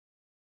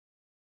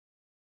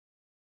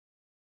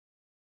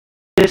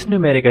This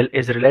numerical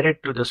is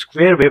related to the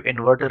square wave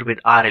inverter with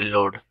RL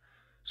load.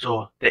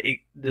 So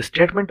the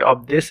statement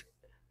of this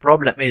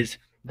problem is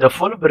the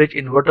full bridge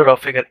inverter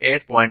of figure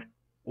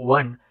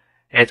 8.1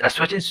 has a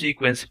switching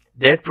sequence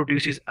that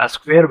produces a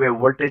square wave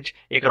voltage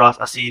across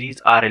a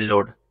series RL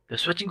load. The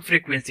switching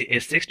frequency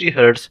is 60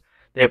 Hz,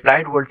 the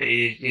applied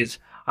voltage is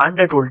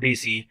 100 volt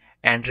DC,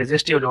 and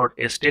resistive load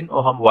is 10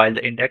 ohm while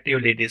the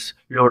inductive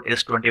load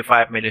is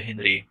 25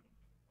 millihenry.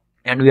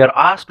 And we are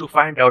asked to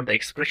find out the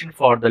expression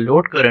for the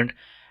load current,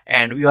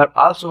 and we are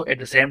also at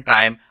the same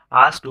time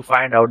asked to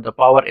find out the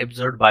power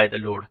absorbed by the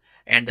load.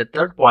 And the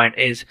third point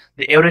is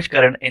the average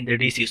current in the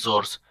DC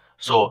source.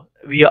 So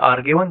we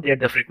are given that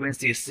the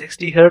frequency is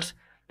 60 Hz,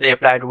 the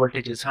applied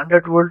voltage is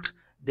 100 volt,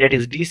 that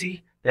is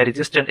DC, the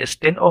resistance is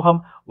 10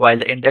 ohm while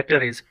the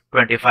inductor is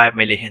 25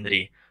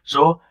 millihenry.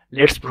 So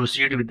let's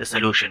proceed with the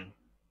solution.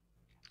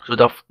 So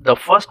the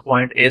first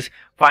point is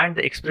find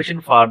the expression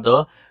for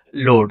the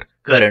load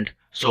current.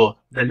 So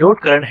the load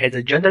current has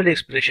a general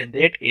expression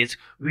that is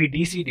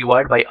VDC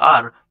divided by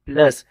R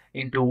plus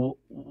into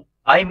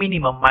I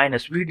minimum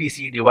minus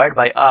VDC divided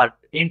by R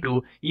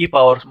into e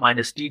power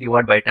minus t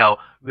divided by tau,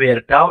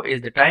 where tau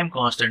is the time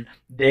constant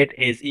that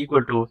is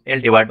equal to L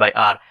divided by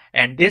R,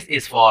 and this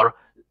is for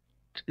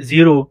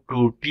 0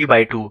 to t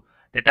by 2.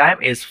 The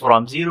time is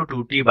from 0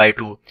 to t by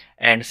 2,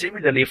 and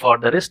similarly for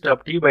the rest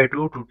of t by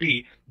 2 to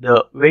t,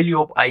 the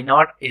value of I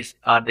naught is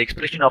the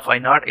expression of I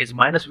naught is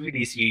minus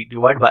VDC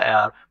divided by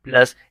R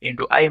plus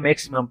into I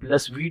maximum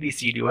plus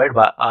VDC divided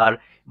by R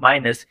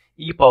minus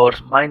e power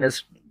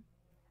minus,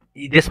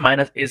 this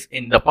minus is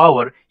in the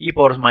power e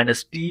power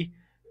minus t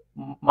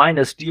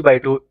by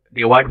 2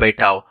 divided by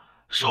tau.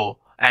 So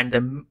and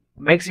the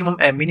maximum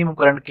and minimum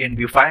current can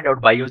be found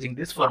out by using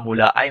this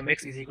formula. I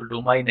max is equal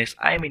to minus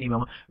I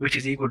minimum, which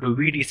is equal to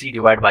VDC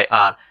divided by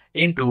R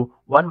into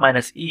 1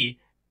 minus e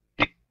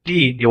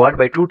t divided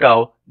by 2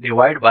 tau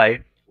divided by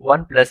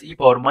 1 plus e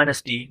power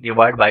minus t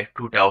divided by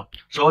 2 tau.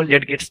 So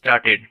let's get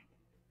started.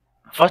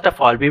 First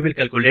of all, we will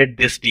calculate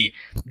this t.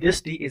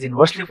 This t is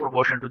inversely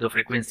proportional to the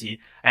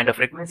frequency, and the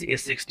frequency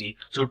is 60.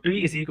 So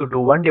t is equal to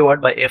 1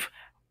 divided by f.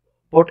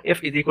 Put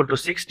f is equal to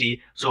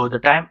 60. So the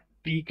time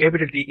t,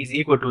 capital T, is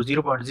equal to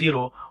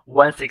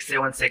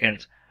 0.0167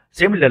 seconds.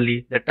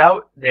 Similarly, the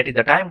tau, that is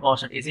the time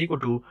constant, is equal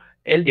to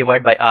L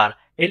divided by R.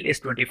 L is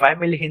 25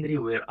 millihenry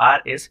where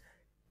R is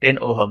 10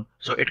 ohm.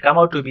 So it come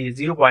out to be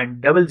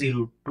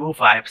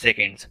 0.0025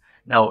 seconds.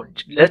 Now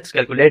let's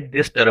calculate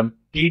this term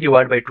T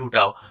divided by 2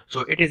 tau.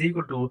 So it is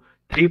equal to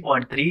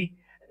 3.3,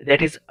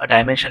 that is a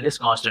dimensionless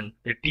constant.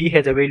 The T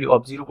has a value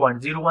of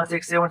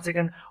 0.0167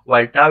 seconds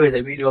while tau has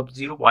a value of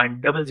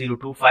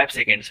 0.0025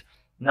 seconds.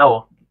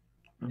 Now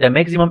the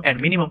maximum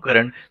and minimum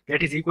current,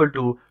 that is equal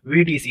to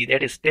VDC,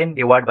 that is 10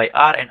 divided by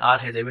R, and R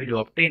has a value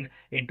of 10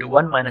 into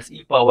 1 minus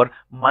e power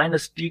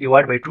minus t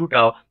divided by 2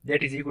 tau,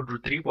 that is equal to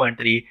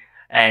 3.3,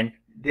 and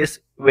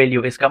this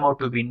value is come out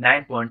to be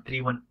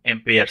 9.31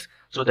 amperes.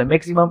 So the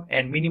maximum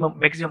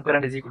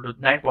current is equal to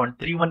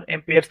 9.31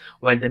 amperes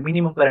while the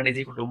minimum current is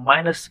equal to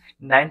minus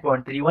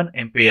 9.31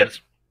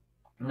 amperes.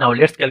 Now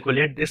let's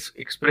calculate this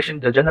expression,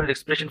 the general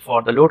expression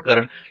for the load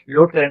current.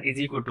 Load current is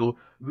equal to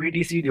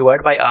VDC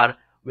divided by R,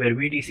 where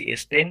VDC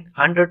is 10,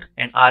 100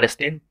 and R is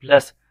 10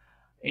 plus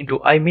into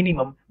I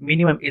minimum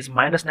is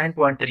minus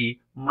 9.3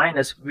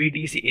 minus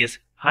VDC is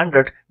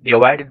 100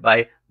 divided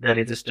by the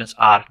resistance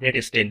R, that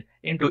is 10,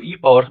 into e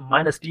power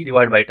minus t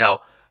divided by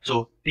tau.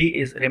 So t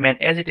is remain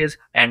as it is,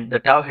 and the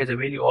tau has a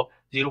value of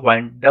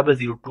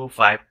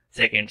 0.0025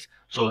 seconds.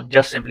 So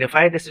just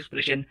simplify this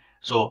expression.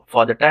 So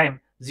for the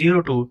time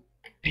 0 to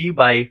t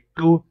by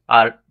 2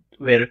 R,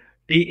 where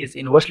t is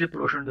inversely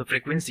proportional to the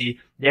frequency,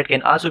 that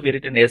can also be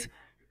written as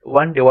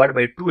 1 divided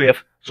by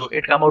 2f, so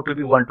it come out to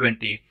be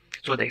 120.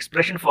 So the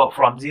expression for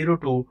from 0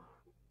 to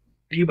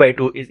t by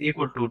 2 is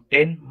equal to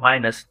 10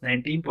 minus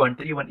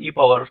 19.31 e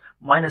power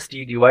minus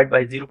t divided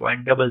by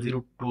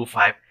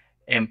 0.0025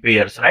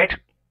 amperes, right?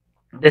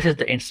 This is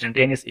the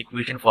instantaneous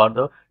equation for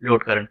the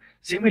load current.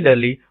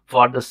 Similarly,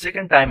 for the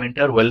second time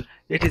interval,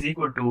 it is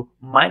equal to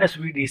minus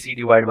VDC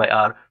divided by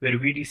R, where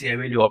VDC has a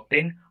value of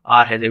 10,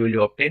 R has a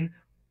value of 10,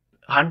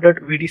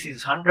 100, VDC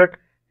is 100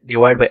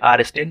 divided by R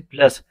is 10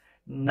 plus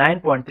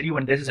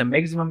 9.31, this is a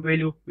maximum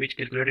value which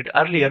calculated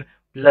earlier,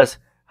 plus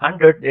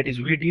 100, that is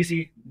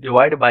VDC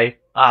divided by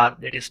R,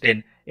 that is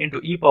 10,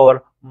 into e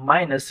power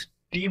minus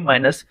t by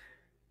 2.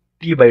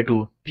 T by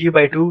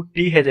 2,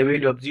 t has a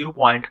value of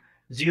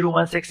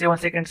 0.0167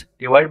 seconds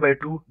divided by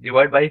 2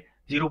 divided by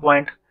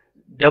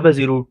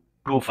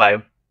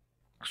 0.0025.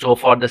 So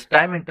for this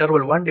time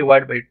interval 1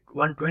 divided by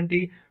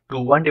 120 to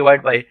 1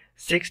 divided by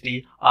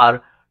 60,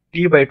 or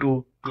t by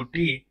 2 to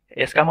t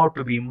has come out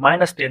to be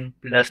minus 10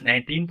 plus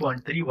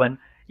 19.31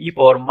 e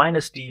power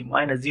minus t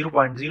minus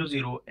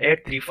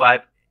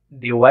 0.00835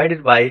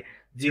 divided by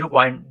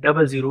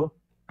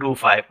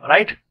 0.0025,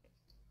 right?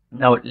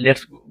 Now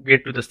let's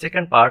get to the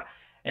second part.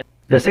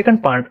 The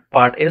second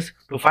part is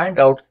to find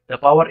out the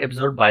power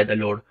absorbed by the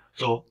load.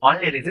 So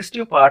only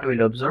resistive part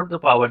will absorb the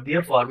power,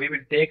 therefore we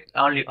will take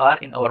only R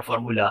in our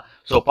formula.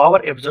 So power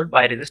absorbed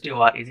by resistive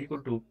R is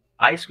equal to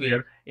I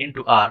square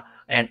into R,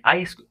 and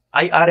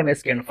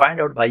IRMS can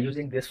find out by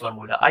using this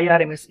formula.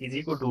 IRMS is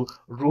equal to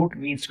root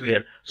mean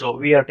square. So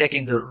we are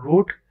taking the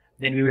root,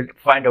 then we will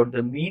find out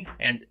the mean,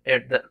 and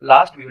at the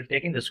last we will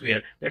taking the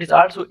square. That is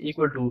also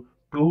equal to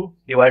 2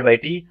 divided by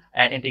t,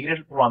 and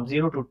integrate from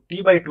 0 to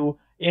t by 2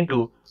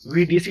 into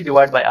VDC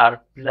divided by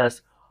R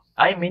plus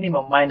I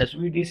minimum minus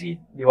VDC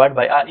divided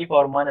by R e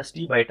power minus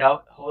t by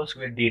tau whole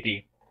square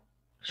dt.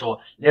 So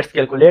let's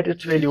calculate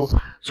its value.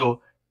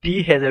 So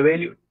t has a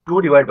value,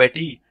 2 divided by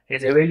t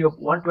has a value of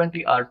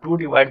 120, or 2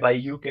 divided by,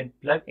 you can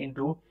plug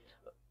into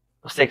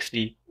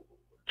 60.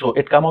 So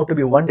it come out to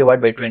be 1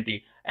 divided by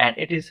 20, and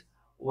it is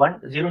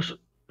 0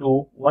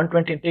 to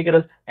 120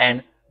 integral,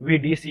 and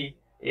VDC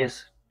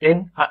is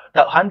 10,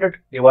 100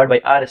 divided by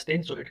R is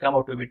 10, so it come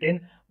out to be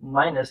 10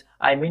 minus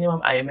I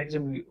minimum, I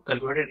maximum we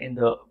calculated in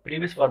the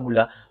previous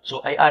formula.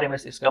 So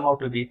IRMS is come out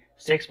to be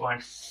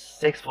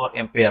 6.64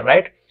 ampere,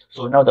 right?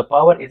 So now the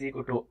power is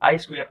equal to I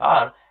square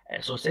R,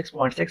 and so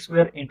 6.6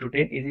 square into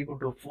 10 is equal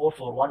to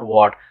 441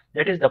 watt.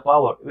 That is the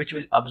power which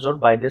will absorb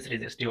by this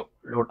resistive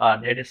load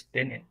R, that is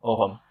 10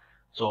 ohm.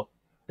 So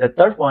the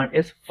third point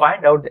is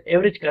find out the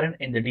average current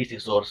in the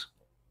DC source.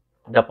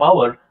 The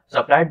power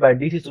supplied by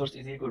DC source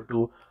is equal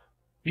to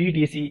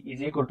PDC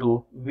is equal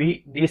to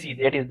VDC,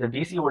 that is the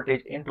DC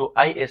voltage, into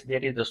IS,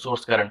 that is the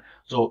source current.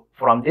 So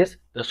from this,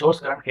 the source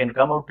current can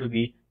come out to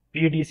be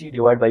PDC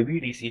divided by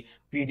VDC.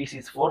 PDC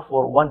is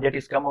 441, that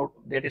is come out,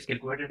 that is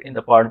calculated in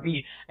the part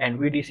B, and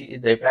VDC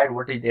is the applied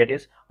voltage, that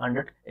is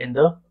 100 in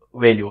the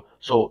value.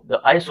 So the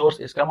I source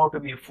is come out to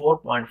be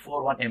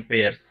 4.41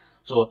 amperes.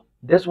 So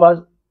this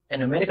was a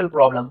numerical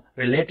problem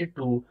related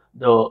to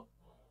the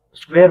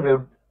square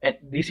wave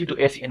DC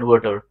to AC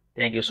inverter.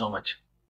 Thank you so much.